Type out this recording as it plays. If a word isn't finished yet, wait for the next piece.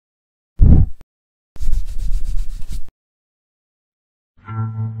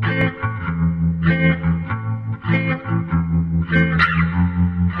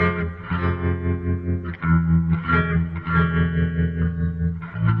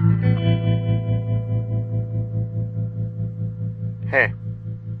Hey,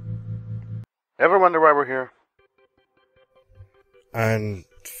 ever wonder why we're here? And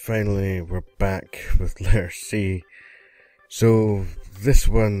finally, we're back with letter C. So, this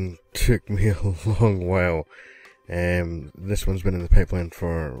one took me a long while. This one's been in the pipeline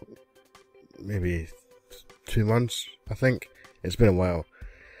for maybe 2 months, I think. It's been a while.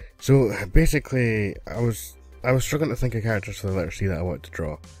 So, basically, I was struggling to think of characters for the letter C that I wanted to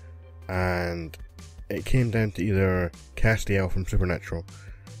draw. And it came down to either Castiel from Supernatural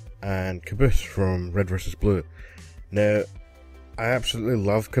and Caboose from Red vs. Blue. Now, I absolutely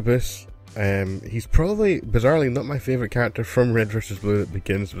love Caboose. He's probably, bizarrely, not my favourite character from Red vs. Blue that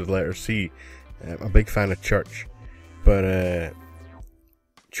begins with the letter C. I'm a big fan of Church, but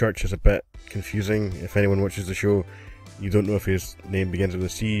Church is a bit confusing. If anyone watches the show, you don't know if his name begins with a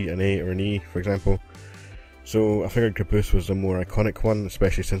C, an A, or an E, for example. So I figured Caboose was a more iconic one,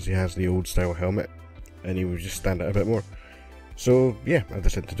 especially since he has the old style helmet, and he would just stand out a bit more. So yeah, I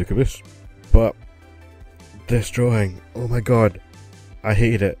decided to do Caboose. But this drawing, oh my god, I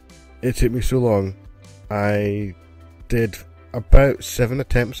hated it. It took me so long. I did about 7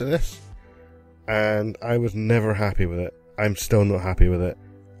 attempts at this, and I was never happy with it. I'm still not happy with it.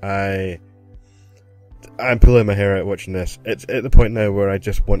 I'm pulling my hair out watching this. It's at the point now where I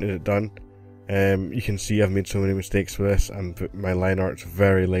just wanted it done. You can see I've made so many mistakes with this, and my line art's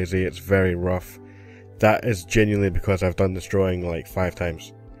very lazy, it's very rough. That is genuinely because I've done this drawing like 5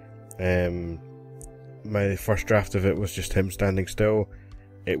 times. My first draft of it was just him standing still.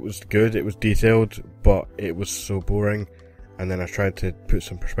 It was good, it was detailed, but it was so boring. And then I tried to put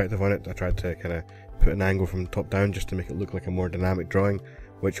some perspective on it. I tried to kind of put an angle from top down just to make it look like a more dynamic drawing,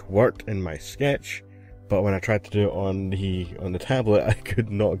 which worked in my sketch. But when I tried to do it on the tablet, I could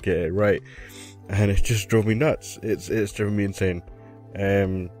not get it right, and it just drove me nuts. It's driven me insane.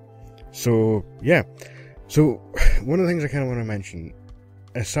 So yeah. So one of the things I kind of want to mention,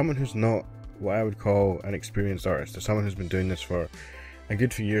 as someone who's not what I would call an experienced artist, as someone who's been doing this for a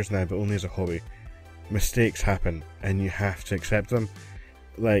good few years now, but only as a hobby, mistakes happen, and you have to accept them.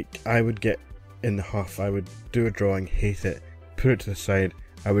 Like, I would get in the huff. I would do a drawing, hate it, put it to the side.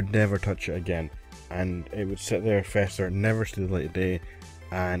 I would never touch it again. And it would sit there, fester, never see the light of day,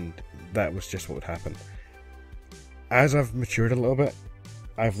 and that was just what would happen. As I've matured a little bit,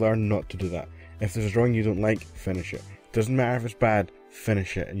 I've learned not to do that. If there's a drawing you don't like, finish it. Doesn't matter if it's bad,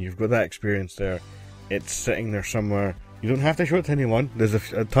 finish it. And you've got that experience there. It's sitting there somewhere. You don't have to show it to anyone. There's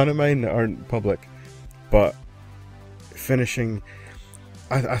a ton of mine that aren't public. But finishing,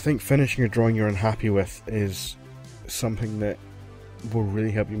 I think finishing a drawing you're unhappy with is something that will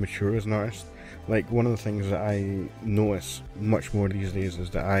really help you mature as an artist. Like, one of the things that I notice much more these days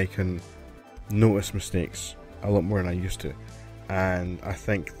is that I can notice mistakes a lot more than I used to, and I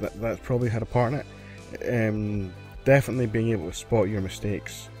think that that's probably had a part in it. Definitely being able to spot your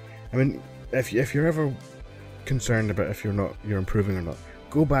mistakes. I mean, if you're ever concerned about if you're improving or not,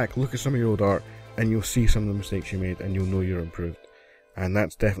 go back, look at some of your old art, and you'll see some of the mistakes you made, and you'll know you're improved. And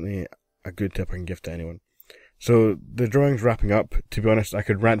that's definitely a good tip I can give to anyone. So, the drawing's wrapping up. To be honest, I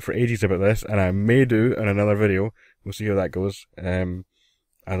could rant for ages about this, and I may do in another video. We'll see how that goes. I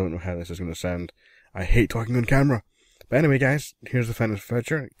don't know how this is going to sound. I hate talking on camera. But anyway, guys, here's the finished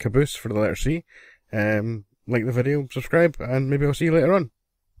picture. Caboose for the letter C. Like the video, subscribe, and maybe I'll see you later on.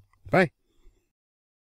 Bye.